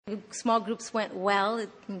Small groups went well.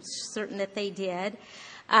 I'm certain that they did.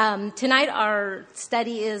 Tonight our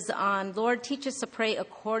study is on, Lord, teach us to pray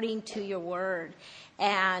according to your word.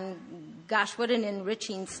 And gosh, what an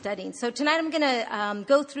enriching study. So tonight I'm going to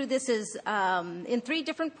go through this in 3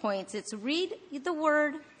 different points. It's read the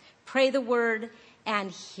word, pray the word,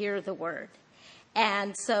 and hear the word.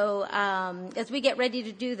 And so as we get ready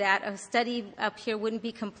to do that, a study up here wouldn't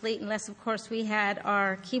be complete unless, of course, we had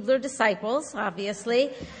our Keebler disciples,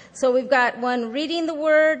 obviously. So we've got one reading the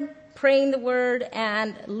word, praying the word,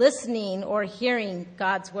 and listening or hearing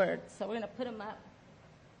God's word. So we're going to put them up.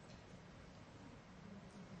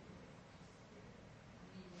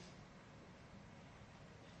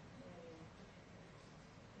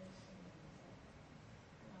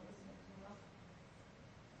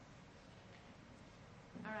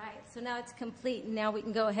 So now it's complete, and now we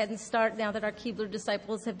can go ahead and start now that our Keebler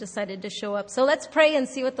disciples have decided to show up. So let's pray and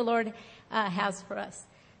see what the Lord has for us.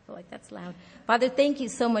 I feel like that's loud. Father, thank you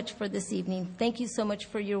so much for this evening. Thank you so much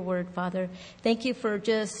for your word, Father. Thank you for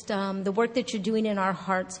just the work that you're doing in our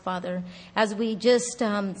hearts, Father. As we just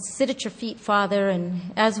sit at your feet, Father,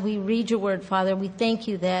 and as we read your word, Father, we thank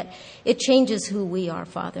you that it changes who we are,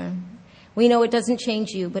 Father. We know it doesn't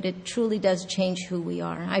change you, but it truly does change who we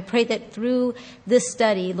are. I pray that through this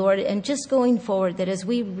study, Lord, and just going forward, that as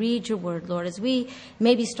we read your word, Lord, as we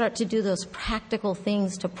maybe start to do those practical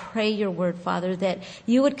things to pray your word, Father, that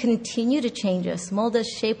you would continue to change us, mold us,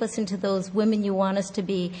 shape us into those women you want us to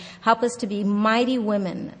be. Help us to be mighty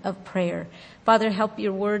women of prayer. Father, help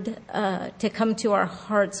your word to come to our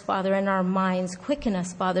hearts, Father, and our minds. Quicken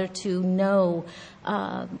us, Father, to know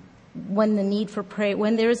when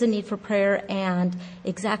there is a need for prayer and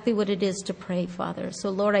exactly what it is to pray, Father. So,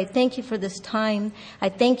 Lord, I thank you for this time. I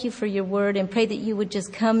thank you for your word and pray that you would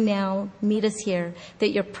just come now, meet us here,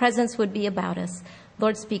 that your presence would be about us.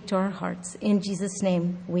 Lord, speak to our hearts. In Jesus'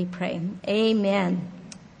 name we pray. Amen.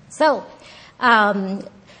 So,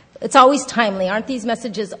 it's always timely. Aren't these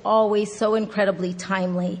messages always so incredibly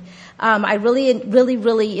timely? I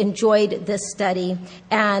really enjoyed this study.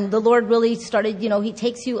 And the Lord really started, he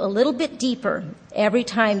takes you a little bit deeper every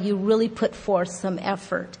time you really put forth some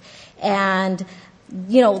effort. And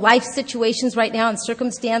life situations right now and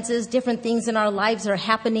circumstances, different things in our lives are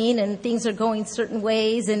happening and things are going certain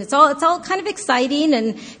ways. And it's all kind of exciting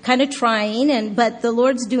and kind of trying. But the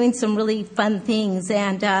Lord's doing some really fun things.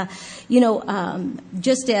 And,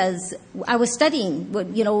 just as I was studying,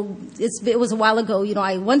 it was a while ago,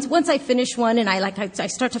 once I finish one and I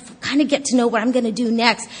start to kind of get to know what I'm going to do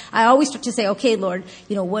next, I always start to say, okay, Lord,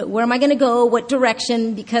 where am I going to go? What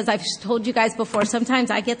direction? Because I've told you guys before,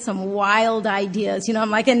 sometimes I get some wild ideas,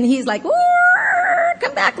 I'm like, and he's like,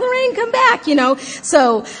 come back, Lorraine, come back,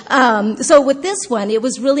 So with this one, it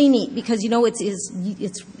was really neat because,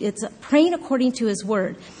 it's praying according to his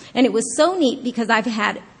word. And it was so neat because I've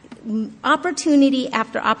had opportunity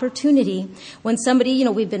after opportunity when somebody,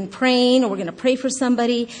 we've been praying or we're going to pray for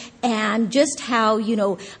somebody, and just how,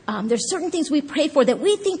 there's certain things we pray for that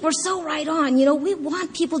we think we're so right on. We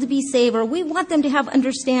want people to be saved, or we want them to have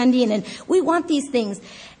understanding, and we want these things.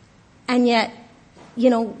 And yet,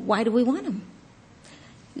 why do we want them?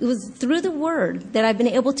 It was through the word that I've been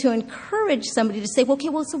able to encourage somebody to say, okay,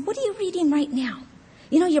 well, so what are you reading right now?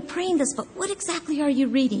 You're praying this, but what exactly are you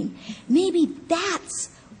reading? Maybe that's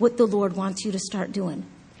what the Lord wants you to start doing.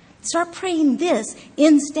 Start praying this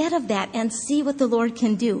instead of that and see what the Lord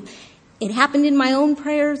can do. It happened in my own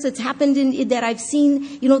prayers. It's happened in that I've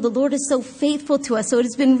seen, the Lord is so faithful to us. So it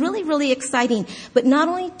has been really, really exciting. But not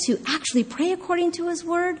only to actually pray according to his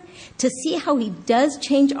word, to see how he does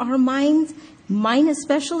change our minds, mine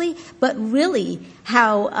especially, but really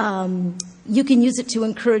how you can use it to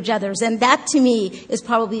encourage others. And that, to me, is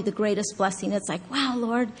probably the greatest blessing. It's like, wow,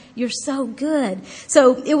 Lord, you're so good.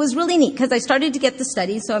 So it was really neat because I started to get the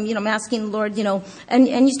study. So I'm asking the Lord, and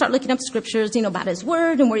you start looking up scriptures, about his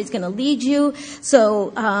word and where he's going to lead you.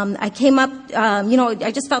 So I came up,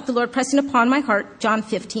 I just felt the Lord pressing upon my heart, John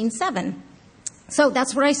 15:7. So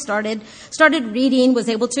that's where I started reading, was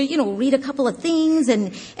able to, read a couple of things,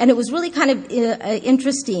 and it was really kind of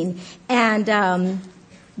interesting. And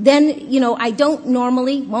then, I don't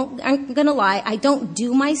normally, I'm going to lie, I don't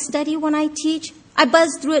do my study when I teach. I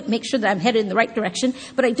buzz through it, make sure that I'm headed in the right direction,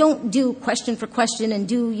 but I don't do question for question and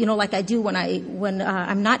do, like I do when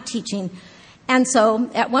I'm not teaching. And so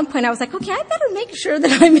at one point I was like, okay, I better make sure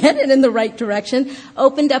that I'm headed in the right direction.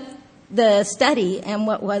 Opened up the study, and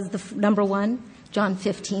what was the number one? John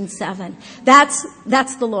 15:7.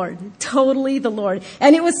 That's the Lord. Totally the Lord.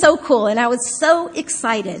 And it was so cool. And I was so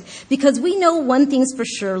excited because we know one thing's for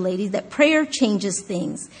sure, ladies, that prayer changes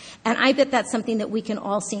things. And I bet that's something that we can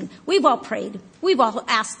all see. We've all prayed. We've all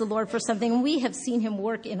asked the Lord for something, and we have seen him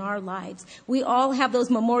work in our lives. We all have those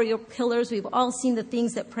memorial pillars. We've all seen the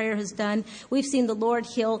things that prayer has done. We've seen the Lord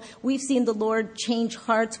heal. We've seen the Lord change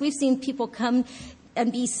hearts. We've seen people come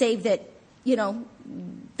and be saved that,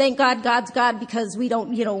 thank God, God's God, because we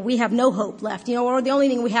don't, we have no hope left, or the only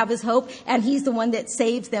thing we have is hope, and he's the one that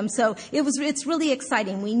saves them. So it's really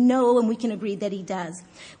exciting. We know and we can agree that he does.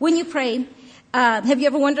 When you pray, have you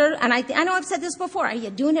ever wondered, and I know I've said this before, are you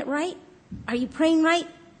doing it right? Are you praying right?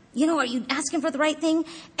 Are you asking for the right thing?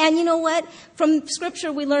 And you know what? From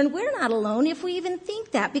Scripture we learn we're not alone if we even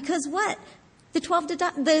think that, because what?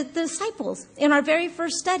 The disciples in our very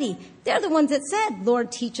first study, they're the ones that said, Lord,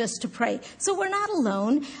 teach us to pray. So we're not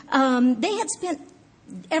alone. They had spent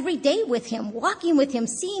every day with him, walking with him,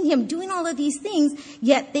 seeing him, doing all of these things,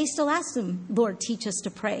 yet they still asked him, Lord, teach us to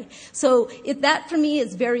pray. So that for me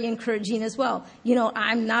is very encouraging as well.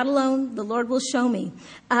 I'm not alone. The Lord will show me.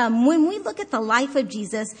 When we look at the life of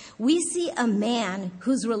Jesus, we see a man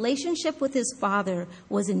whose relationship with his Father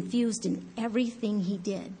was infused in everything he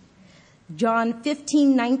did. John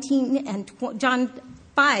 15:19 and John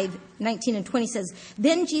 5:19 and 20 says,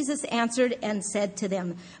 Then Jesus answered and said to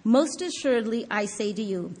them, Most assuredly I say to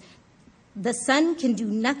you, the Son can do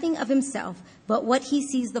nothing of himself, but what he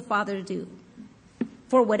sees the Father do.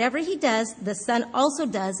 For whatever he does, the Son also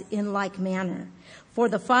does in like manner. For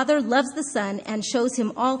the Father loves the Son and shows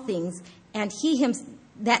him all things, and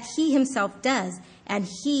that he himself does, and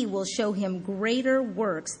he will show him greater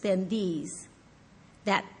works than these,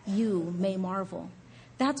 that you may marvel.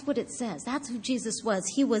 That's what it says. That's who Jesus was.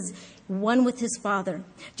 He was one with his Father.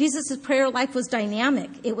 Jesus' prayer life was dynamic.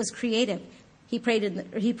 It was creative. He prayed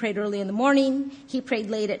early in the morning. He prayed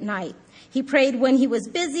late at night. He prayed when he was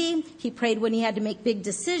busy. He prayed when he had to make big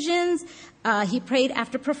decisions. He prayed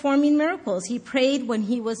after performing miracles. He prayed when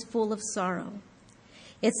he was full of sorrow.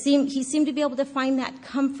 He seemed to be able to find that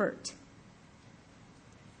comfort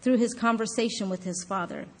through his conversation with his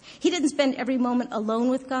Father. He didn't spend every moment alone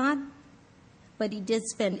with God, but he did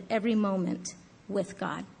spend every moment with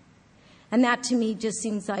God. And that to me just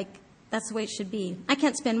seems like that's the way it should be. I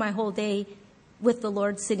can't spend my whole day with the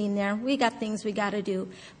Lord sitting there. We got things we got to do,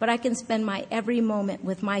 but I can spend my every moment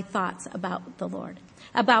with my thoughts about the Lord,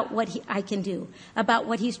 about what I can do, about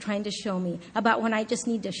what he's trying to show me, about when I just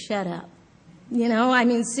need to shut up.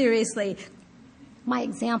 Seriously. My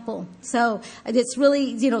example. So it's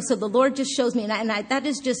really, so the Lord just shows me, and that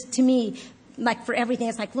is just, to me, like for everything,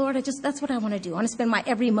 it's like, Lord, that's what I want to do. I want to spend my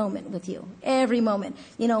every moment with you. Every moment,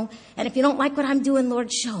 and if you don't like what I'm doing,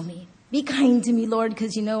 Lord, show me. Be kind to me, Lord,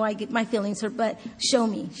 because I get my feelings hurt, but show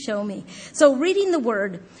me. So reading the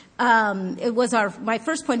Word, my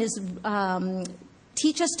first point is,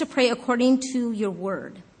 teach us to pray according to your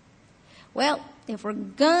Word. Well, if we're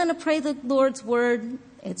going to pray the Lord's Word,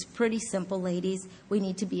 it's pretty simple, ladies. We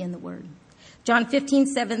need to be in the Word. John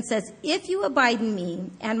 15:7 says, If you abide in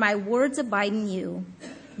me and my words abide in you,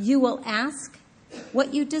 you will ask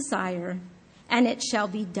what you desire, and it shall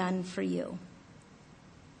be done for you.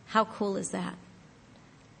 How cool is that?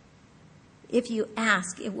 If you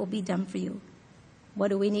ask, it will be done for you. What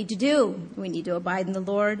do we need to do? We need to abide in the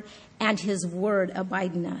Lord and his Word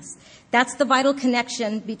abide in us. That's the vital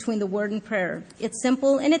connection between the Word and prayer. It's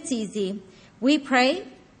simple and it's easy. We pray,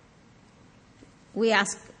 we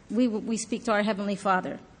ask, we speak to our Heavenly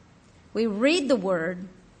Father. We read the Word,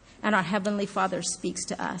 and our Heavenly Father speaks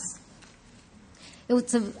to us.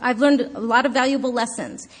 I've learned a lot of valuable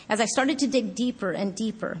lessons as I started to dig deeper and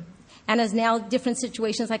deeper. And as now different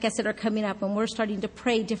situations, like I said, are coming up, and we're starting to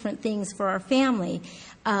pray different things for our family,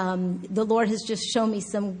 the Lord has just shown me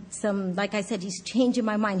some, like I said, he's changing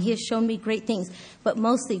my mind. He has shown me great things, but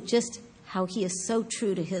mostly just how he is so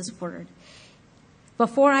true to his Word.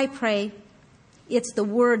 Before I pray, it's the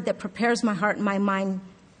Word that prepares my heart and my mind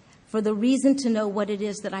for the reason to know what it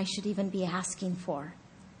is that I should even be asking for.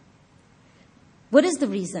 What is the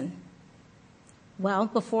reason? Well,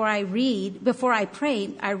 before I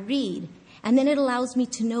pray, I read. And then it allows me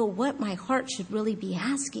to know what my heart should really be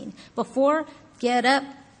asking. Before, get up,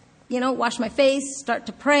 wash my face, start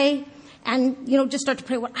to pray. And, just start to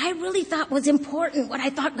pray what I really thought was important, what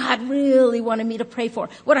I thought God really wanted me to pray for,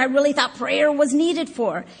 what I really thought prayer was needed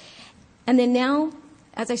for. And then now,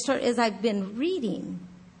 as I've been reading,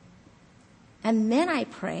 and then I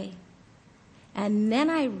pray, and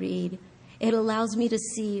then I read, it allows me to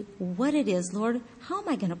see what it is. Lord, how am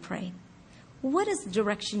I going to pray? What is the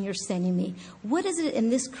direction you're sending me? What is it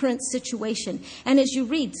in this current situation? And as you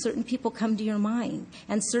read, certain people come to your mind,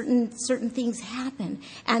 and certain things happen,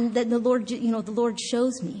 and then the Lord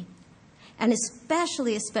shows me, and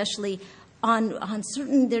especially on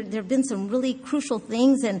certain there have been some really crucial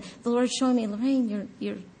things, and the Lord's showing me, Lorraine,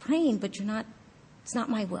 you're praying, but you're not. It's not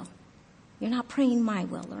my will. You're not praying my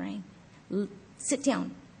will, Lorraine. Sit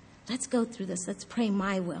down. Let's go through this. Let's pray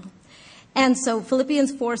my will. And so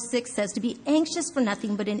Philippians 4:6 says, to be anxious for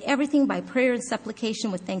nothing, but in everything by prayer and supplication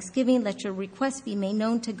with thanksgiving, let your requests be made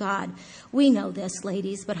known to God. We know this,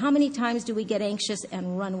 ladies, but how many times do we get anxious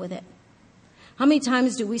and run with it? How many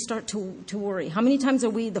times do we start to worry? How many times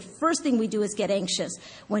are the first thing we do is get anxious?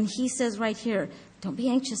 When he says right here, don't be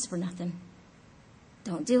anxious for nothing.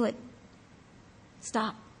 Don't do it.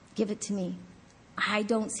 Stop. Give it to me. I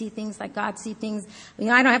don't see things like God sees things.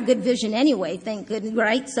 I don't have good vision anyway, thank goodness,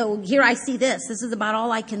 right? So here I see this. This is about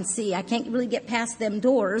all I can see. I can't really get past them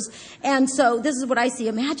doors. And so this is what I see.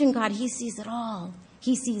 Imagine God, he sees it all.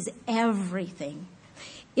 He sees everything.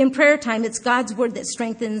 In prayer time, it's God's word that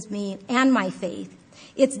strengthens me and my faith.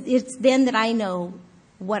 It's then that I know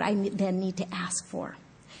what I then need to ask for.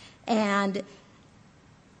 And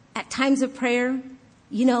at times of prayer,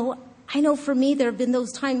 I know for me, there have been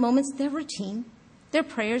those moments, they're routine. They're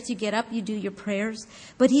prayers. You get up, you do your prayers.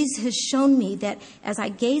 But he has shown me that as I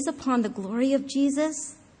gaze upon the glory of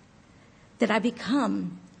Jesus, that I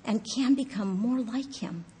become and can become more like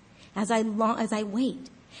him as I wait.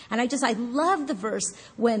 And I love the verse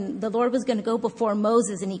when the Lord was going to go before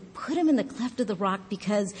Moses and he put him in the cleft of the rock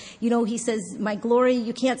because, he says, my glory,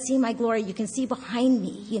 you can't see my glory, you can see behind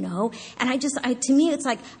me, And to me, it's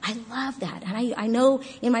like, I love that. And I know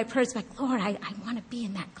in my prayers, like, Lord, I want to be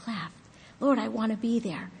in that cleft. Lord, I want to be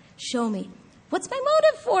there. Show me. What's my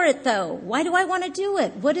motive for it, though? Why do I want to do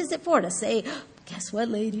it? What is it for? To say, guess what,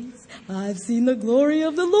 ladies? I've seen the glory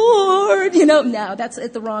of the Lord. No, that's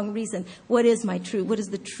the wrong reason. What is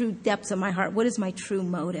the true depths of my heart? What is my true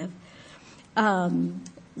motive? One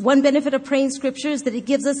benefit of praying scripture is that it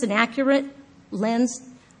gives us an accurate lens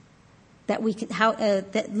that we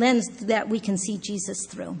can see Jesus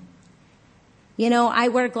through. I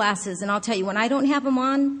wear glasses, and I'll tell you, when I don't have them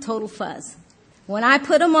on, total fuzz. When I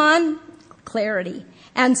put them on, clarity.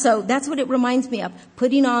 And so that's what it reminds me of,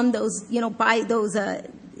 putting on those, buy those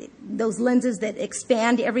lenses that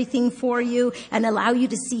expand everything for you and allow you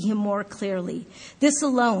to see him more clearly. This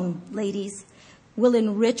alone, ladies, will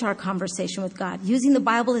enrich our conversation with God. Using the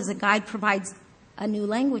Bible as a guide provides a new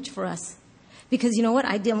language for us. Because you know what?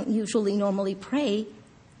 I don't normally pray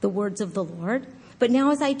the words of the Lord. But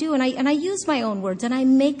now as I do, and I use my own words, and I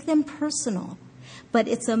make them personal. But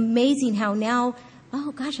it's amazing how now,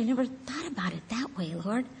 oh gosh, I never thought about it that way,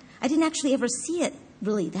 Lord. I didn't actually ever see it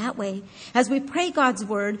really that way. As we pray God's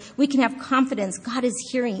word, we can have confidence God is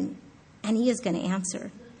hearing, and he is going to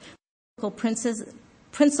answer.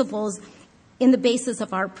 Principles in the basis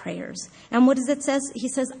of our prayers. And what does it say? He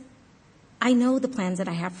says, I know the plans that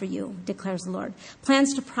I have for you, declares the Lord.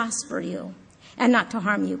 Plans to prosper you and not to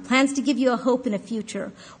harm you. Plans to give you a hope and a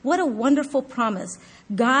future. What a wonderful promise.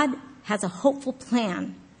 God has a hopeful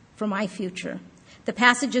plan for my future. The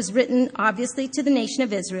passage is written, obviously, to the nation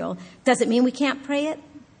of Israel. Does it mean we can't pray it?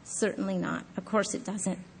 Certainly not. Of course it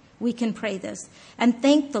doesn't. We can pray this and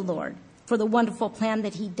thank the Lord for the wonderful plan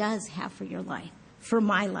that he does have for your life, for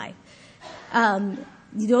my life.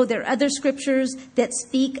 There are other scriptures that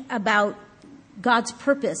speak about God's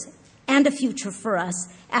purpose and a future for us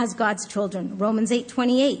as God's children. Romans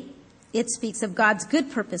 8:28, it speaks of God's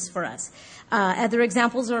good purpose for us. Other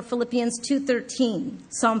examples are Philippians 2:13,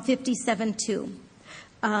 Psalm 57:2.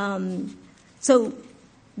 So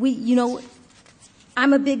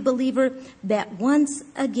I'm a big believer that once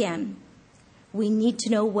again, we need to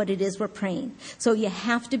know what it is we're praying. So you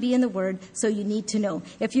have to be in the Word, so you need to know.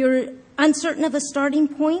 If you're uncertain of a starting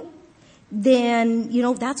point, then,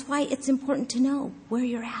 that's why it's important to know where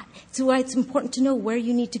you're at. It's why it's important to know where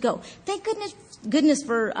you need to go. Thank goodness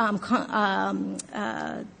for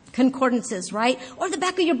concordances, right? Or the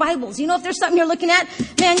back of your Bibles. If there's something you're looking at,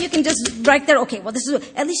 man, you can just right there, okay, well,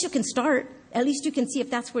 at least you can start. At least you can see if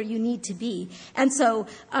that's where you need to be. And so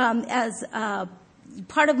as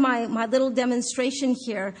part of my little demonstration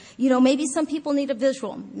here, maybe some people need a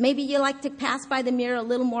visual. Maybe you like to pass by the mirror a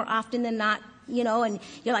little more often than not. And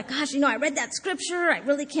you're like, gosh, I read that scripture. I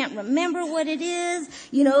really can't remember what it is,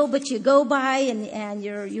 but you go by and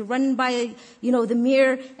you're running by, the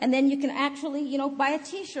mirror, and then you can actually, buy a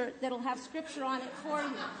T-shirt that'll have scripture on it for you.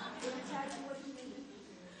 It'll tell you what you need.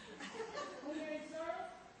 When you're in service,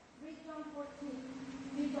 read John 14.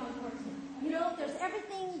 Read John 14. There's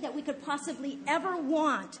everything that we could possibly ever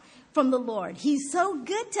want from the Lord. He's so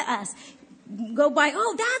good to us. Go by,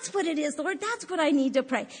 oh, that's what it is, Lord. That's what I need to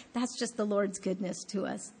pray. That's just the Lord's goodness to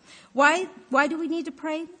us. Why do we need to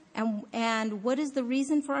pray? And what is the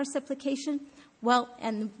reason for our supplication? Well,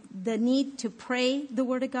 and the need to pray the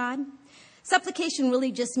word of God. Supplication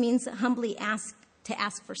really just means humbly ask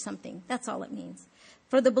for something. That's all it means.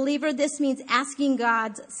 For the believer, this means asking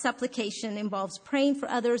God's supplication involves praying for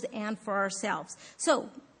others and for ourselves. So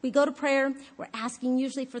we go to prayer, we're asking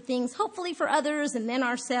usually for things, hopefully for others and then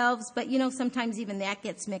ourselves, but sometimes even that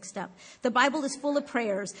gets mixed up. The Bible is full of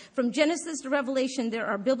prayers. From Genesis to Revelation, there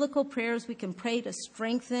are biblical prayers we can pray to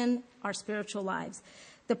strengthen our spiritual lives.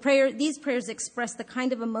 These prayers express the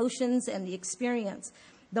kind of emotions and the experience.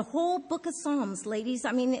 The whole book of Psalms, ladies,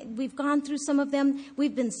 we've gone through some of them.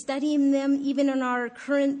 We've been studying them even in our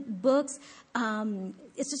current books.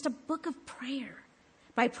 It's just a book of prayer.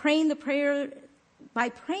 By praying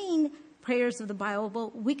prayers of the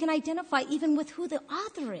Bible, we can identify even with who the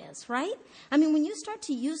author is, right? When you start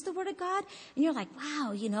to use the Word of God, and you're like,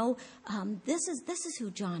 wow, this is who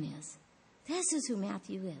John is. This is who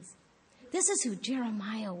Matthew is. This is who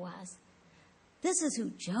Jeremiah was. This is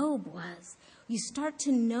who Job was. You start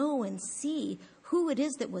to know and see who it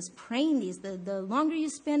is that was praying these. The longer you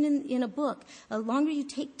spend in a book, the longer you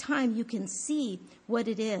take time, you can see what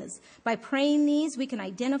it is. By praying these, we can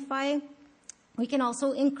identify. We can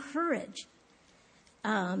also encourage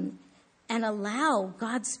and allow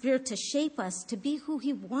God's Spirit to shape us to be who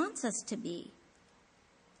He wants us to be.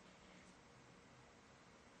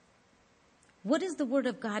 What is the Word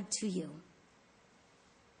of God to you?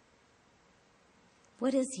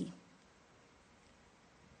 What is He?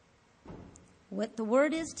 What the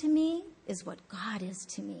Word is to me is what God is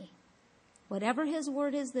to me. Whatever His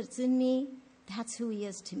Word is that's in me, that's who He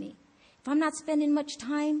is to me. If I'm not spending much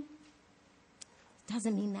time, it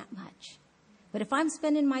doesn't mean that much. But if I'm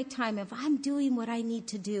spending my time, if I'm doing what I need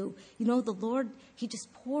to do, the Lord, He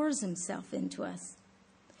just pours Himself into us.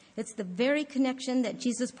 It's the very connection that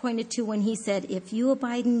Jesus pointed to when He said, if you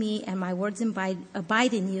abide in me and my words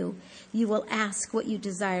abide in you, you will ask what you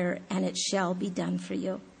desire and it shall be done for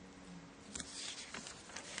you.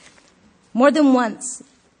 More than once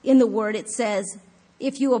in the Word it says,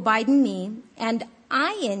 if you abide in me and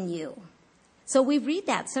I in you. So we read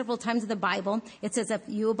that several times in the Bible. It says, if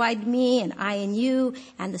you abide in me and I in you,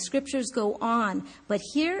 and the scriptures go on. But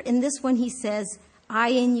here in this one He says,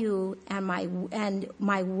 I in you and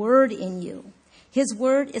my word in you. His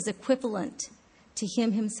word is equivalent to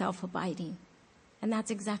Him Himself abiding. And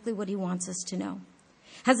that's exactly what He wants us to know.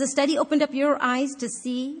 Has the study opened up your eyes to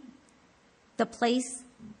see the place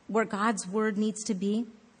where God's word needs to be?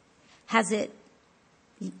 Has it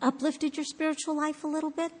uplifted your spiritual life a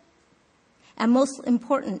little bit? And most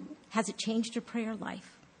important, has it changed your prayer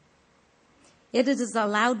life? It has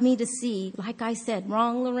allowed me to see, like I said,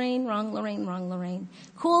 wrong, Lorraine, wrong, Lorraine, wrong, Lorraine.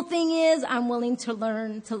 Cool thing is, I'm willing to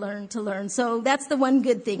learn. So that's the one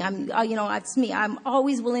good thing. It's me. I'm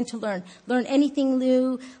always willing to learn. Learn anything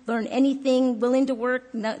new, learn anything, willing to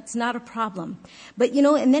work. No, it's not a problem. But,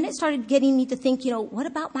 and then it started getting me to think, what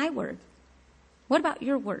about my word? What about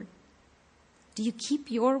your word? Do you keep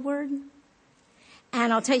your word?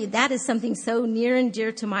 And I'll tell you, that is something so near and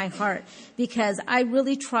dear to my heart, because I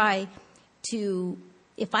really try to,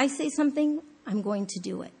 if I say something, I'm going to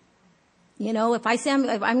do it. If I say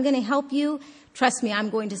I'm going to help you, trust me, I'm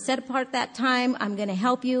going to set apart that time. I'm going to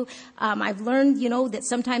help you. I've learned, that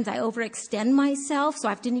sometimes I overextend myself, so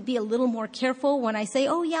I have to be a little more careful when I say,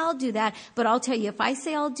 oh yeah, I'll do that. But I'll tell you, if I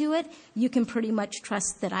say I'll do it, you can pretty much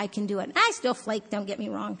trust that I can do it. And I still flake, don't get me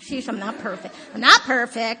wrong. Sheesh, I'm not perfect. I'm not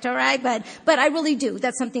perfect, all right? But I really do.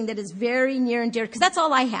 That's something that is very near and dear, because that's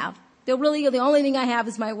all I have. The only thing I have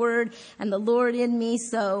is my word and the Lord in me.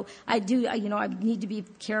 So I need to be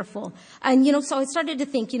careful. And, so I started to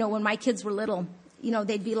think, when my kids were little,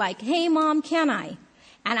 they'd be like, hey, Mom, can I?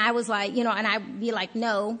 And I was like, and I'd be like,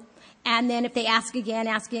 no. And then if they ask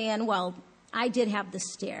again, well, I did have the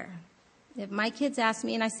stare. If my kids asked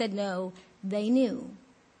me and I said no, they knew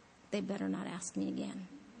they better not ask me again,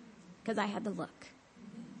 because I had the look.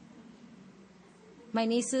 My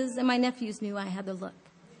nieces and my nephews knew I had the look.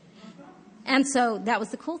 And so that was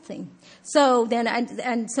the cool thing. So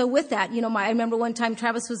then, so with that, I remember one time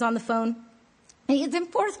Travis was on the phone. And he was in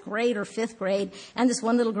 4th grade or 5th grade, and this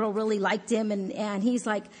one little girl really liked him, and he's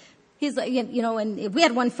like, and we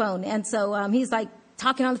had one phone, and so he's like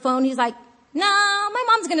talking on the phone. He's like, no, my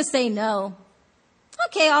mom's going to say no.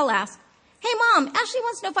 Okay, I'll ask. Hey, Mom, Ashley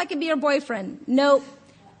wants to know if I could be her boyfriend. Nope.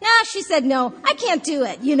 Nah, she said no. I can't do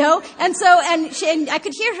it, And so, and I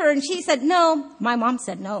could hear her, and she said no. My mom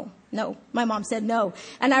said no. No. My mom said no.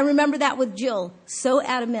 And I remember that with Jill so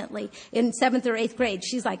adamantly in 7th or 8th grade.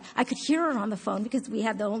 She's like, I could hear her on the phone because we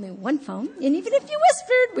had the only one phone. And even if you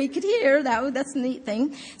whispered, we could hear. That's the neat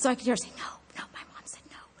thing. So I could hear her say, no. My mom said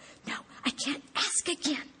no. I can't ask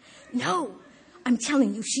again. No. I'm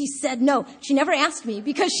telling you, she said no. She never asked me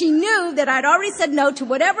because she knew that I'd already said no to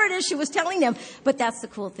whatever it is she was telling them. But that's the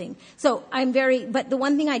cool thing. So but the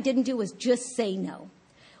one thing I didn't do was just say no.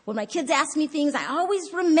 When my kids asked me things, I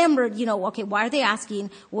always remembered, okay, why are they asking?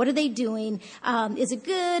 What are they doing? Is it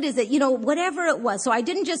good? Is it, whatever it was. So I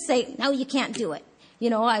didn't just say, no, you can't do it.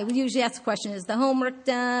 I would usually ask the question, is the homework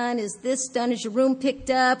done? Is this done? Is your room picked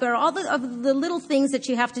up? Or all the little things that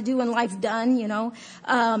you have to do in life done,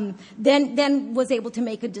 then was able to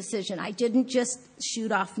make a decision. I didn't just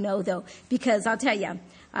shoot off no, though, because I'll tell you,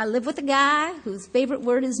 I live with a guy whose favorite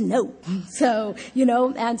word is no. So,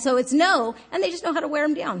 and so it's no, and they just know how to wear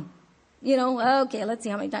him down. Okay, let's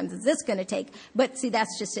see how many times is this going to take. But see,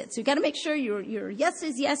 that's just it. So you got to make sure your yes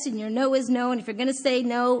is yes and your no is no. And if you're going to say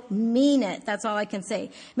no, mean it. That's all I can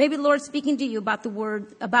say. Maybe the Lord's speaking to you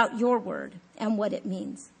about your word and what it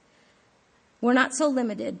means. We're not so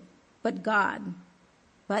limited, but God.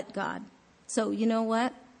 So you know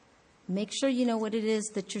what? Make sure you know what it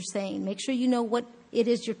is that you're saying. Make sure you know what it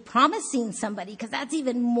is you're promising somebody, because that's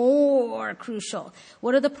even more crucial.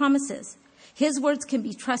 What are the promises? His words can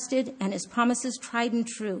be trusted and his promises tried and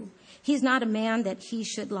true. He's not a man that he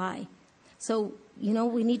should lie. So,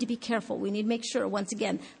 we need to be careful. We need to make sure, once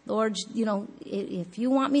again, Lord, if you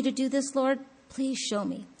want me to do this, Lord, please show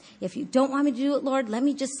me. If you don't want me to do it, Lord, let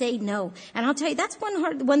me just say no. And I'll tell you, that's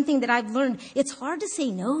one thing that I've learned. It's hard to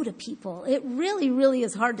say no to people. It really, really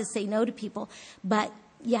is hard to say no to people. But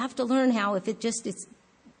you have to learn how, if it's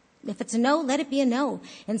a no, let it be a no.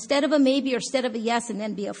 Instead of a maybe or instead of a yes, and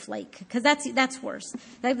then be a flake. Because that's worse.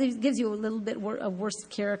 That gives you a little bit of worse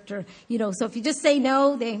character. So if you just say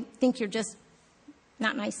no, they think you're just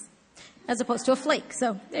not nice, as opposed to a flake.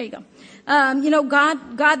 So there you go.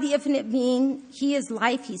 God, the infinite being, he is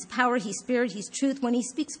life, he's power, he's spirit, he's truth. When he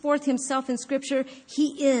speaks forth himself in Scripture,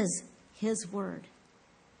 he is his word.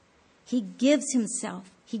 He gives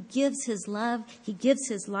himself. He gives his love. He gives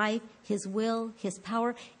his life, his will, his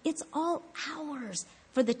power. It's all ours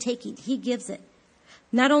for the taking. He gives it.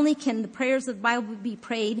 Not only can the prayers of the Bible be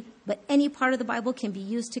prayed, but any part of the Bible can be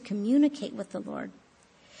used to communicate with the Lord.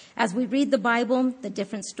 As we read the Bible, the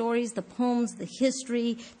different stories, the poems, the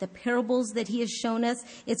history, the parables that he has shown us,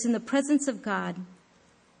 it's in the presence of God.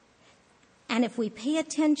 And if we pay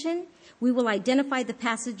attention, we will identify the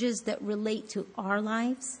passages that relate to our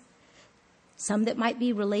lives. Some that might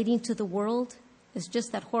be relating to the world. It's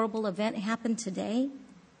just that horrible event happened today.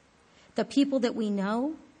 The people that we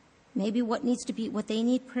know, maybe what they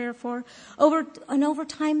need prayer for. Over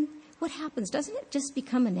time, what happens? Doesn't it just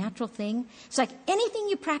become a natural thing? It's like anything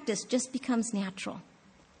you practice just becomes natural.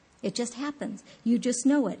 It just happens. You just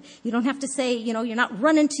know it. You don't have to say, you're not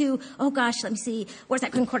running to, oh gosh, let me see, where's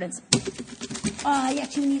that concordance?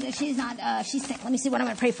 She's sick. Let me see what I'm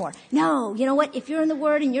going to pray for. No, you know what? If you're in the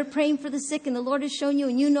Word and you're praying for the sick and the Lord has shown you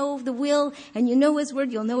and you know the will and you know His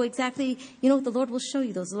Word, you'll know exactly, the Lord will show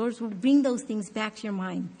you those. The Lord will bring those things back to your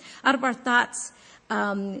mind. Out of our thoughts,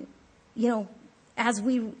 as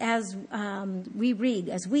we read,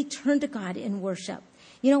 as we turn to God in worship,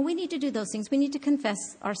 we need to do those things. We need to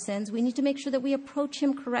confess our sins. We need to make sure that we approach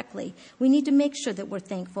Him correctly. We need to make sure that we're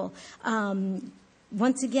thankful.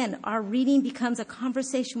 Once again, our reading becomes a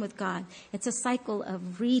conversation with God. It's a cycle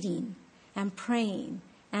of reading and praying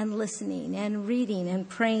and listening and reading and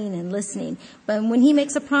praying and listening. But when He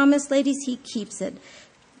makes a promise, ladies, He keeps it.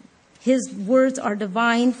 His words are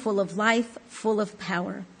divine, full of life, full of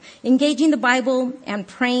power. Engaging the Bible and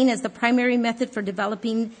praying as the primary method of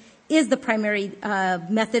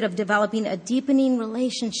developing a deepening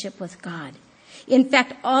relationship with God. In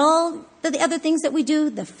fact, all the other things that we do,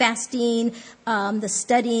 the fasting, the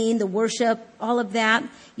studying, the worship, all of that,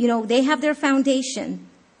 they have their foundation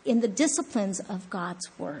in the disciplines of God's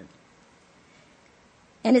Word.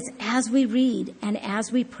 And it's as we read and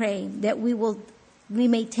as we pray that we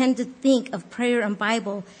may tend to think of prayer and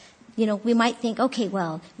Bible. We might think, okay,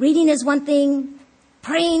 well, reading is one thing,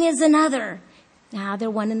 praying is another. Now,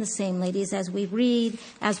 they're one and the same, ladies. As we read,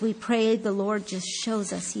 as we pray, the Lord just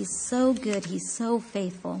shows us He's so good. He's so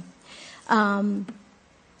faithful.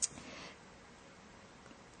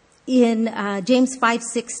 In James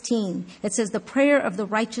 5:16, it says, the prayer of the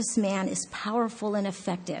righteous man is powerful and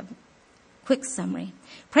effective. Quick summary.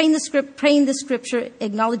 Praying the scripture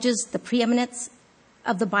acknowledges the preeminence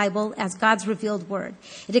of the Bible as God's revealed word.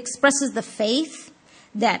 It expresses the faith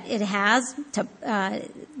that it has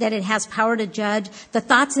power to judge the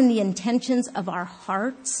thoughts and the intentions of our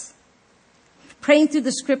hearts. Praying through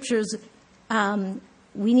the scriptures,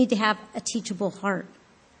 we need to have a teachable heart.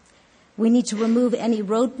 We need to remove any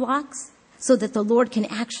roadblocks so that the Lord can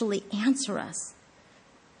actually answer us.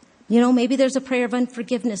 You know, maybe there's a prayer of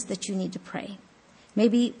unforgiveness that you need to pray.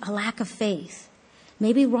 Maybe a lack of faith.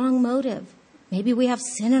 Maybe wrong motive. Maybe we have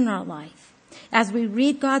sin in our life. As we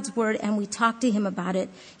read God's word and we talk to him about it,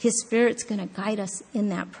 his Spirit's going to guide us in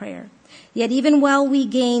that prayer. Yet even while we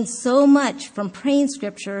gain so much from praying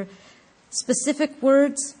scripture, specific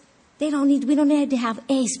words, we don't need to have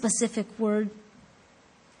a specific word.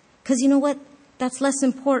 Because you know what? That's less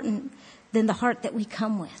important than the heart that we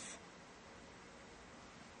come with.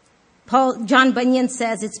 John Bunyan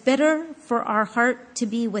says, it's better for our heart to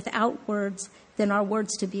be without words than our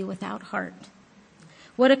words to be without heart.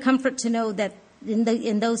 What a comfort to know that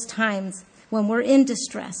in those times when we're in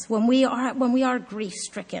distress, when we are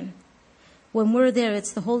grief-stricken, when we're there,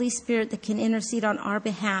 it's the Holy Spirit that can intercede on our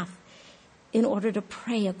behalf in order to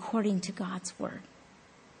pray according to God's word.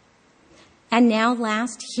 And now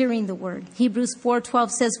last, hearing the word. Hebrews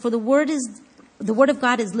 4:12 says, for the word of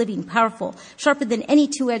God is living, powerful, sharper than any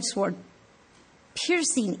two-edged sword,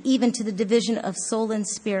 piercing even to the division of soul and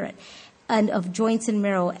spirit, and of joints and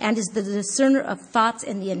marrow, and is the discerner of thoughts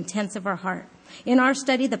and the intents of our heart. In our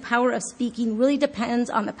study, the power of speaking really depends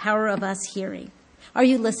on the power of us hearing. Are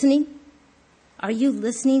you listening? Are you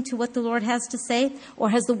listening to what the Lord has to say? Or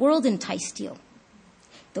has the world enticed you?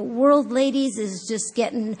 The world, ladies, is just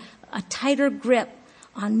getting a tighter grip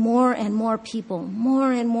on more and more people,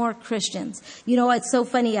 more and more Christians. You know, it's so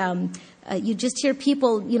funny. You just hear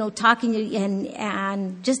people, talking,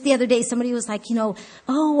 and just the other day, somebody was like,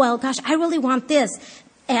 oh, well, gosh, I really want this.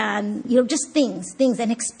 And, just things,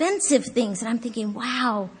 and expensive things. And I'm thinking,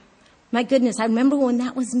 wow, my goodness, I remember when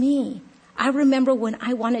that was me. I remember when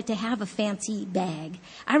I wanted to have a fancy bag.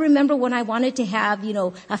 I remember when I wanted to have,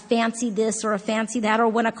 a fancy this or a fancy that, or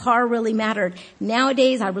when a car really mattered.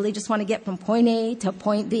 Nowadays, I really just want to get from point A to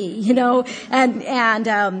point B, and I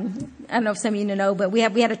don't know if some of you know, but we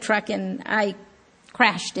had a truck and I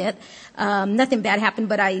crashed it. Nothing bad happened,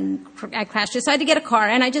 but I crashed it. So I had to get a car.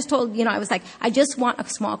 And I just told, I was like, I just want a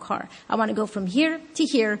small car. I want to go from here to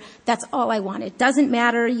here. That's all I want. It doesn't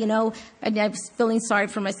matter, and I was feeling sorry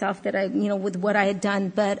for myself that with what I had done.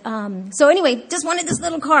 But, so anyway, just wanted this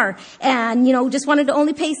little car and, just wanted to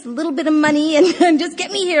only pay a little bit of money and just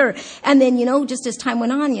get me here. And then, just as time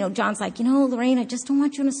went on, John's like, Lorraine, I just don't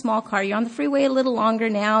want you in a small car. You're on the freeway a little longer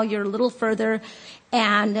now. You're a little further.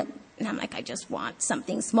 And I'm like, I just want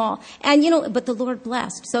something small. And, but the Lord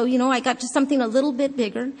blessed. So, I got just something a little bit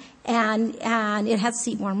bigger and it has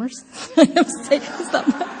seat warmers. I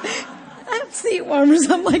have seat warmers.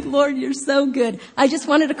 I'm like, Lord, you're so good. I just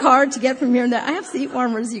wanted a car to get from here and there. I have seat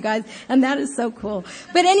warmers, you guys. And that is so cool.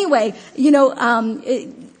 But anyway,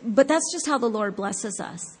 but that's just how the Lord blesses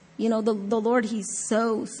us. The Lord, he's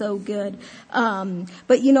so, so good. But,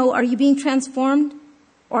 are you being transformed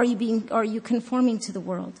or are you conforming to the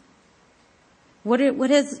world? What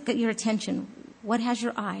has got your attention? What has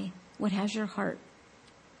your eye? What has your heart?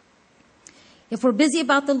 If we're busy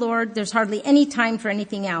about the Lord, there's hardly any time for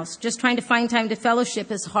anything else. Just trying to find time to fellowship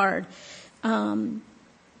is hard.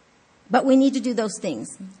 But we need to do those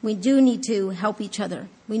things. We do need to help each other.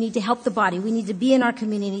 We need to help the body. We need to be in our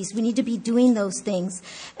communities. We need to be doing those things.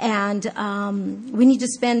 And we need to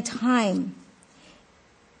spend time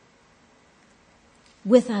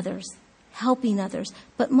with others, helping others.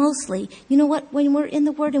 But mostly, you know what? When we're in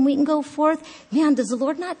the Word and we can go forth, man, does the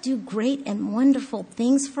Lord not do great and wonderful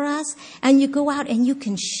things for us? And you go out and you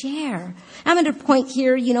can share. I'm at a point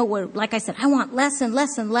here, where, like I said, I want less and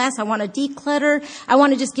less and less. I want to declutter. I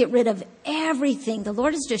want to just get rid of everything. The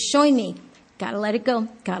Lord is just showing me, gotta let it go,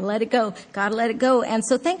 gotta let it go, gotta let it go. And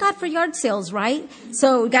so thank God for yard sales, right?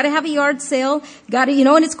 So gotta have a yard sale,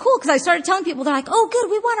 and it's cool because I started telling people, they're like, oh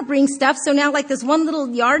good, we want to bring stuff. So now like this one little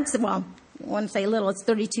yard, well, I want to say little, it's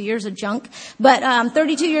 32 years of junk, but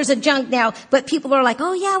 32 years of junk now. But people are like,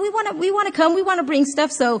 oh yeah, we want to come, we want to bring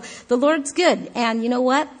stuff. So the Lord's good. And you know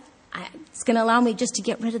what? It's going to allow me just to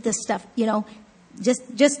get rid of this stuff,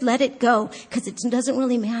 Just let it go because it doesn't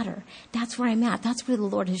really matter. That's where I'm at. That's where the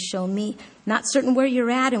Lord has shown me. Not certain where you're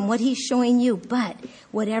at and what he's showing you, but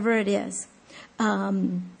whatever it is.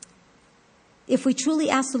 If we truly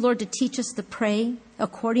ask the Lord to teach us to pray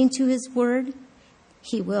according to his word,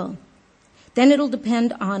 he will. Then it'll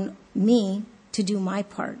depend on me to do my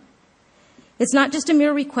part. It's not just a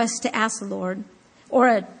mere request to ask the Lord or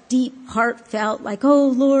a deep, heartfelt, like, oh,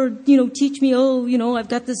 Lord, teach me. Oh, I've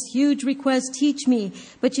got this huge request. Teach me.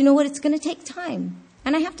 But you know what? It's going to take time.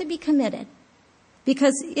 And I have to be committed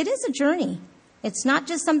because it is a journey. It's not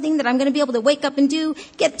just something that I'm going to be able to wake up and do,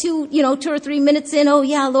 get to, 2 or 3 minutes in. Oh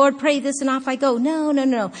yeah, Lord, pray this and off I go.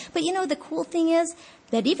 No. But the cool thing is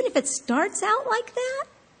that even if it starts out like that,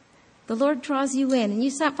 the Lord draws you in and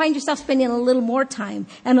you find yourself spending a little more time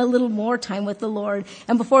and a little more time with the Lord.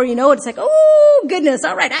 And before you know it, it's like, oh goodness,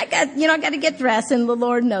 all right, I got to get dressed. And the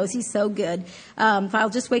Lord knows He's so good. If I'll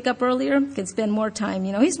just wake up earlier, can spend more time.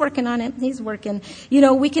 He's working on it. He's working.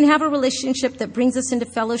 We can have a relationship that brings us into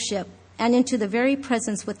fellowship and into the very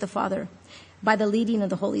presence with the Father by the leading of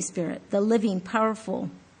the Holy Spirit, the living,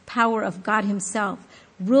 powerful power of God Himself.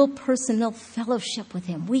 Real personal fellowship with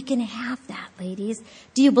Him. We can have that, ladies.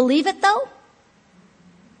 Do you believe it, though?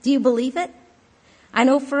 Do you believe it? I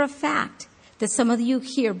know for a fact that some of you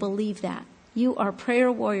here believe that. You are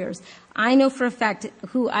prayer warriors. I know for a fact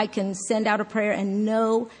who I can send out a prayer and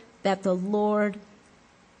know that the Lord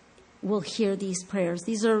will hear these prayers.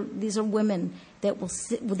 These are women that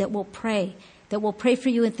will pray for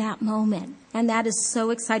you at that moment. And that is so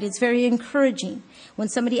exciting. It's very encouraging. When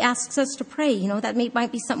somebody asks us to pray, that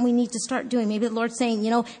might be something we need to start doing. Maybe the Lord's saying,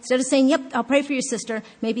 instead of saying, yep, I'll pray for your sister,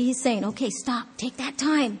 maybe He's saying, okay, stop, take that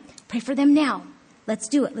time, pray for them now. Let's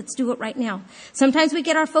do it. Let's do it right now. Sometimes we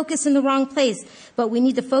get our focus in the wrong place, but we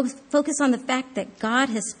need to focus on the fact that God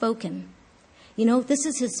has spoken. This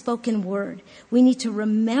is His spoken word. We need to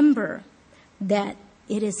remember that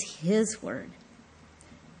it is His word.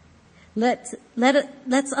 Let's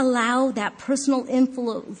allow that personal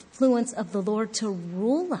influence of the Lord to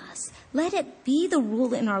rule us. Let it be the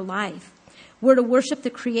rule in our life. We're to worship the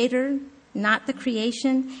Creator, not the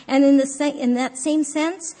creation. And in that same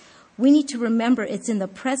sense, we need to remember it's in the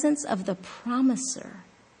presence of the promiser,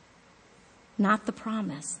 not the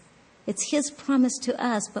promise. It's His promise to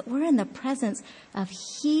us, but we're in the presence of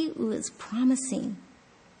He who is promising.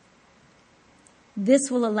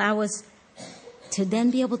 This will allow us to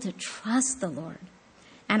then be able to trust the Lord.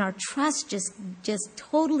 And our trust just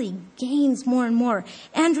totally gains more and more.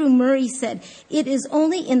 Andrew Murray said, it is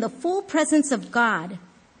only in the full presence of God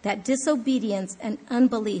that disobedience and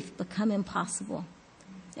unbelief become impossible.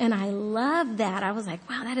 And I love that. I was like,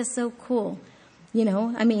 wow, that is so cool. When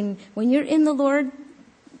you're in the Lord,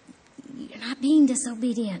 you're not being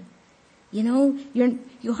disobedient.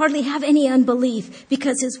 You hardly have any unbelief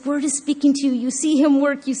because His word is speaking to you. You see Him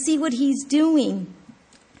work. You see what He's doing.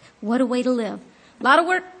 What a way to live. A lot of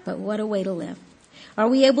work, but what a way to live. Are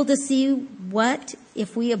we able to see what,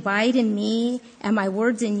 if we abide in me and my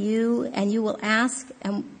words in you, and you will ask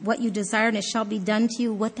and what you desire and it shall be done to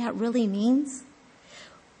you, what that really means?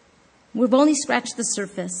 We've only scratched the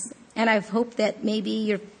surface, and I've hoped that maybe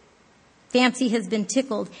your fancy has been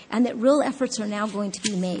tickled and that real efforts are now going to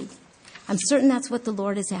be made. I'm certain that's what the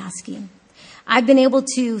Lord is asking. I've been able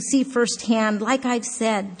to see firsthand, like I've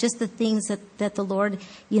said, just the things that the Lord,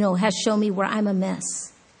 has shown me where I'm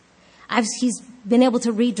amiss. He's been able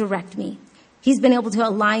to redirect me. He's been able to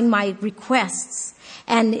align my requests.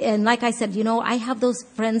 And like I said, I have those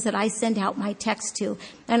friends that I send out my text to.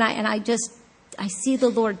 And I see the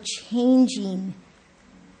Lord changing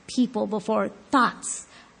people before thoughts,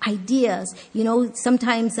 ideas.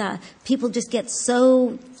 Sometimes people just get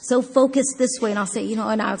so focused this way, and I'll say,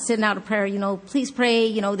 and I'll send out a prayer, please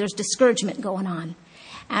pray, there's discouragement going on.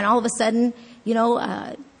 And all of a sudden,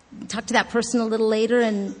 talk to that person a little later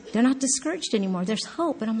and they're not discouraged anymore. There's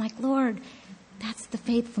hope. And I'm like, Lord, that's the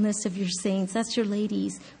faithfulness of your saints. That's your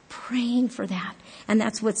ladies praying for that. And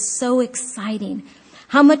that's what's so exciting.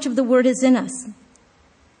 How much of the word is in us?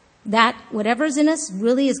 That whatever's in us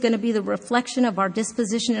really is going to be the reflection of our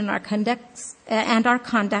disposition and our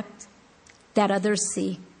conduct that others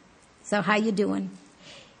see. So how you doing?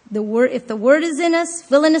 If the word is in us,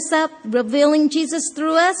 filling us up, revealing Jesus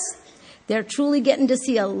through us, they're truly getting to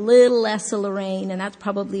see a little less of Lorraine, and that's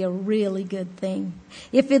probably a really good thing.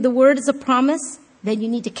 If the word is a promise, then you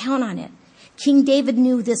need to count on it. King David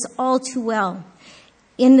knew this all too well.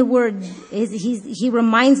 In the word, he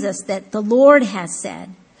reminds us that the Lord has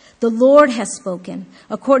said, the Lord has spoken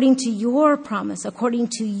according to your promise, according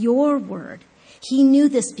to your word. He knew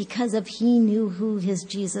this because he knew who his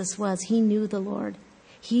Jesus was. He knew the Lord.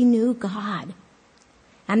 He knew God.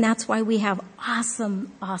 And that's why we have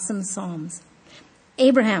awesome, awesome Psalms.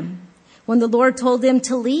 Abraham, when the Lord told him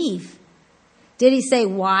to leave, did he say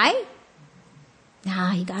why?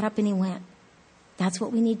 Nah, he got up and he went. That's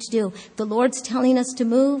what we need to do. The Lord's telling us to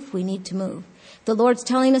move, we need to move. The Lord's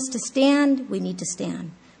telling us to stand, we need to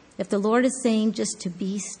stand. If the Lord is saying just to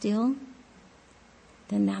be still,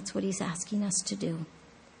 then that's what he's asking us to do.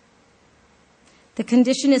 The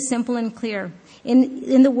condition is simple and clear.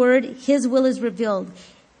 In the word, his will is revealed.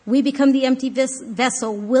 We become the empty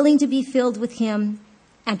vessel, willing to be filled with him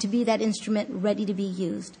and to be that instrument ready to be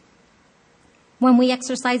used. When we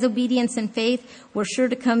exercise obedience and faith, we're sure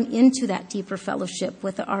to come into that deeper fellowship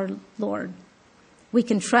with our Lord. We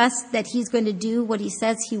can trust that he's going to do what he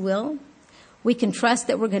says he will. We can trust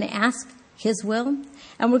that we're going to ask his will.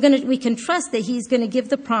 And we can trust that he's going to give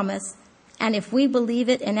the promise. And if we believe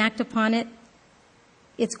it and act upon it,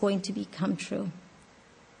 it's going to become true.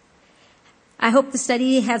 I hope the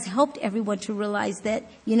study has helped everyone to realize that,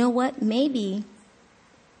 you know what, maybe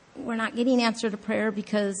we're not getting answer to prayer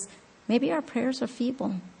because maybe our prayers are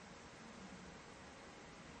feeble.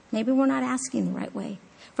 Maybe we're not asking the right way.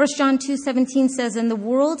 1 John 2:17 says, "And the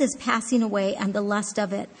world is passing away and the lust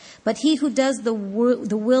of it, but he who does the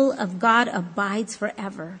will of God abides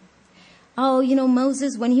forever." Oh, you know,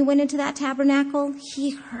 Moses, when he went into that tabernacle,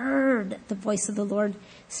 he heard the voice of the Lord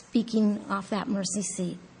speaking off that mercy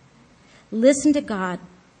seat. Listen to God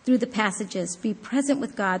through the passages. Be present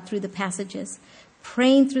with God through the passages.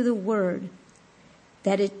 Praying through the word,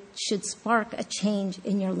 that it should spark a change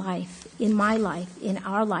in your life, in my life, in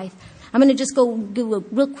our life. I'm going to just go do a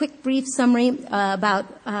real quick brief summary about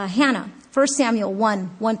Hannah. 1 Samuel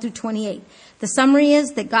 1 through 28. The summary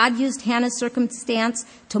is that God used Hannah's circumstance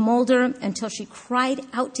to mold her until she cried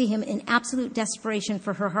out to him in absolute desperation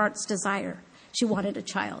for her heart's desire. She wanted a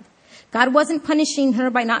child. God wasn't punishing her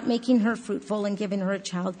by not making her fruitful and giving her a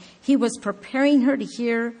child. He was preparing her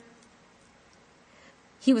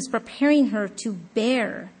to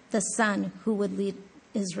bear the son who would lead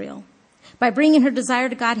Israel. By bringing her desire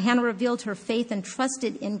to God, Hannah revealed her faith and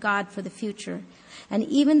trusted in God for the future. And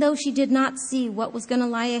even though she did not see what was going to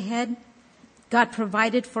lie ahead, God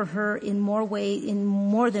provided for her in more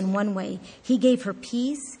than one way. He gave her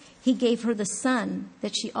peace. He gave her the son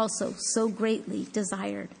that she also so greatly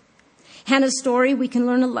desired. Hannah's story, we can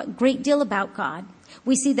learn a great deal about God.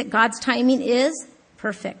 We see that God's timing is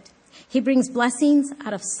perfect. He brings blessings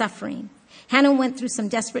out of suffering. Hannah went through some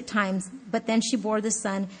desperate times, but then she bore the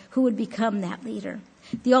son who would become that leader.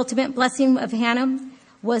 The ultimate blessing of Hannah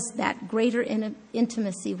was that greater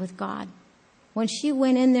intimacy with God. When she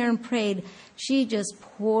went in there and prayed, she just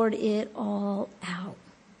poured it all out.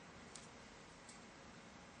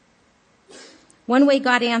 One way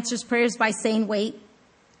God answers prayers by saying wait.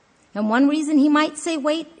 And one reason he might say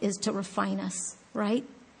wait is to refine us, right?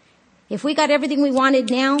 If we got everything we wanted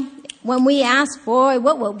now, when we ask, boy,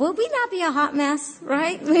 would we not be a hot mess,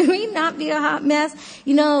 right? Would we not be a hot mess?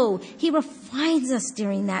 You know, he refines us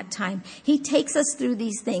during that time. He takes us through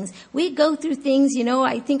these things. We go through things, you know,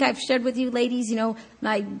 I think I've shared with you ladies, you know,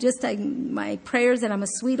 my prayers that I'm a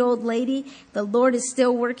sweet old lady. The Lord is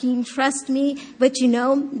still working, trust me. But you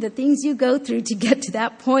know, the things you go through to get to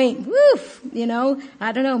that point, woof, you know,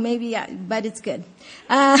 I don't know, maybe, but it's good.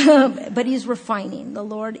 But he's refining. The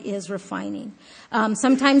Lord is refining.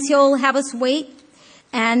 Sometimes he'll have us wait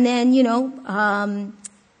and then, you know,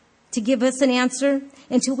 to give us an answer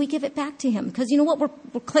until we give it back to him. Because you know what?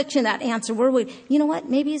 We're clutching that answer. You know what?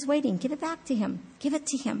 Maybe he's waiting. Give it back to him. Give it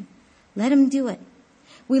to him. Let him do it.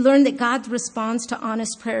 We learn that God responds to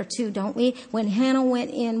honest prayer too, don't we? When Hannah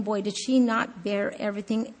went in, boy, did she not bear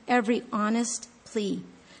every honest plea.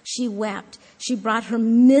 She wept. She brought her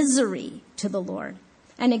misery to the Lord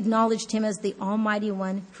and acknowledged him as the Almighty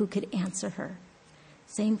One who could answer her.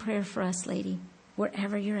 Same prayer for us, lady,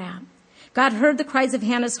 wherever you're at. God heard the cries of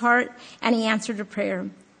Hannah's heart, and he answered her prayer.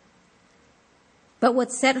 But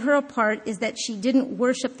what set her apart is that she didn't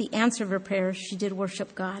worship the answer of her prayer. She did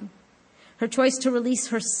worship God. Her choice to release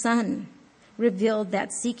her son revealed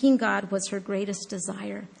that seeking God was her greatest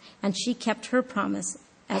desire, and she kept her promise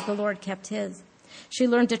as the Lord kept his. She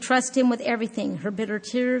learned to trust him with everything, her bitter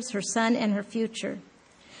tears, her son, and her future.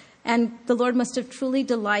 And the Lord must have truly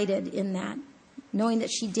delighted in that, knowing that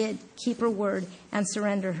she did keep her word and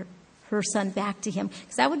surrender her son back to him.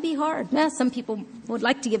 Because that would be hard. Some people would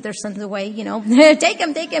like to give their sons away, you know. Take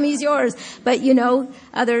him, he's yours. But, you know,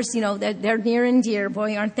 others, you know, they're near and dear,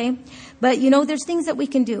 boy, aren't they? But, you know, there's things that we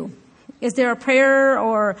can do. Is there a prayer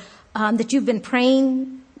or that you've been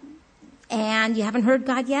praying and you haven't heard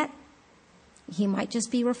God yet? He might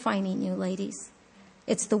just be refining you, ladies.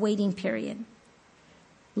 It's the waiting period.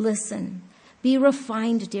 Listen. Be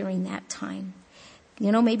refined during that time.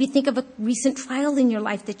 You know, maybe think of a recent trial in your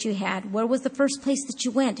life that you had. Where was the first place that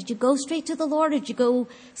you went? Did you go straight to the Lord or did you go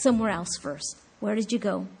somewhere else first? Where did you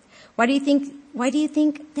go? Why do you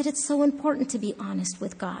think that it's so important to be honest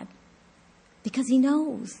with God? Because he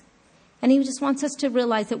knows. And he just wants us to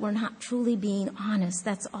realize that we're not truly being honest.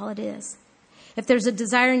 That's all it is. If there's a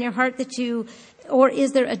desire in your heart or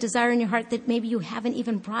is there a desire in your heart that maybe you haven't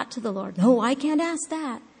even brought to the Lord? No, I can't ask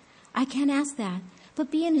that. I can't ask that.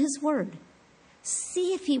 but be in his word.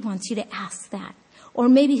 See if he wants you to ask that. Or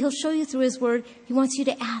maybe he'll show you through his word, he wants you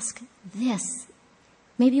to ask this.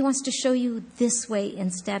 Maybe he wants to show you this way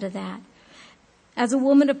instead of that. As a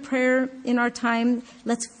woman of prayer in our time,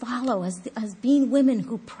 let's follow as being women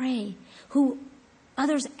who pray, who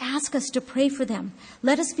others ask us to pray for them.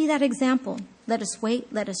 Let us be that example. Let us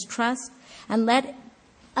wait, let us trust, and let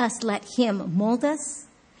him mold us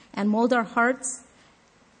and mold our hearts,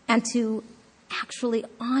 and to actually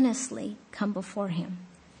honestly come before him.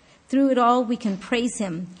 Through it all, we can praise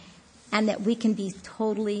him, and that we can be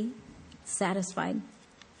totally satisfied.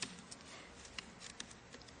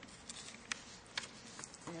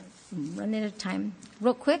 I'm running out of time.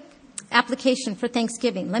 Real quick, application for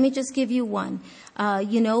Thanksgiving. Let me just give you one.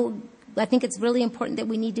 I think it's really important that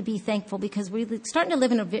we need to be thankful, because we're starting to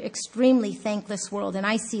live in an extremely thankless world. And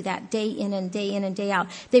I see that day in and day in and day out.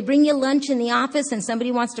 They bring you lunch in the office and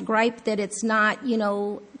somebody wants to gripe that it's not,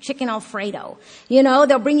 chicken Alfredo.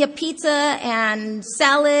 They'll bring you pizza and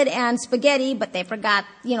salad and spaghetti, but they forgot,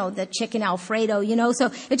 the chicken Alfredo,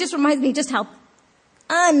 So it just reminds me just how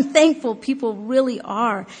unthankful people really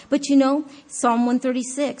are. But Psalm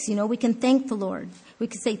 136, we can thank the Lord. We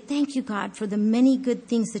can say, thank you, God, for the many good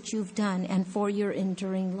things that you've done and for your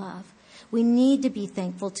enduring love. We need to be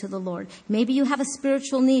thankful to the Lord. Maybe you have a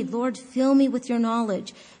spiritual need. Lord, fill me with your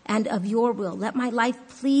knowledge and of your will. Let my life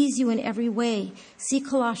please you in every way. See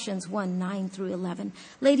Colossians 1, 9 through 11.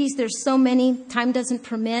 Ladies, there's so many. Time doesn't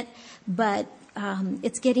permit, but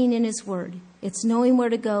it's getting in his word. It's knowing where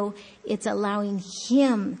to go. It's allowing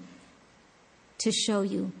him to show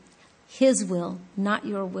you his will, not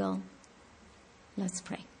your will. Let's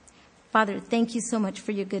pray. Father, thank you so much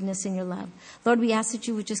for your goodness and your love. Lord, we ask that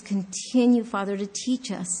you would just continue, Father, to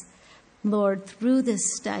teach us, Lord, through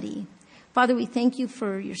this study. Father, we thank you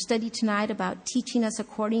for your study tonight about teaching us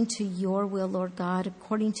according to your will, Lord God,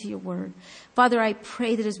 according to your word. Father, I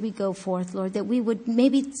pray that as we go forth, Lord, that we would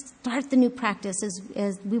maybe start the new practice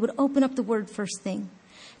as we would open up the word first thing.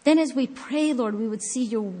 Then as we pray, Lord, we would see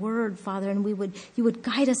your word, Father, and you would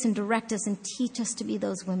guide us and direct us and teach us to be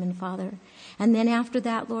those women, Father. And then after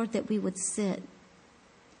that, Lord, that we would sit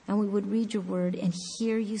and we would read your word and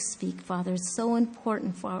hear you speak, Father. It's so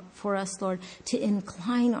important for us, Lord, to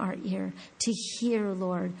incline our ear, to hear,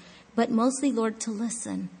 Lord, but mostly, Lord, to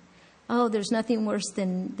listen. Oh, there's nothing worse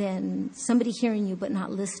than somebody hearing you but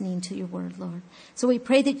not listening to your word, Lord. So we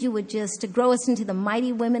pray that you would just to grow us into the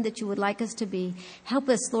mighty women that you would like us to be. Help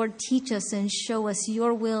us, Lord, teach us and show us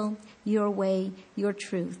your will, your way, your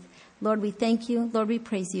truth. Lord, we thank you. Lord, we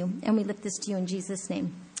praise you. And we lift this to you in Jesus'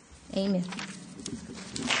 name. Amen.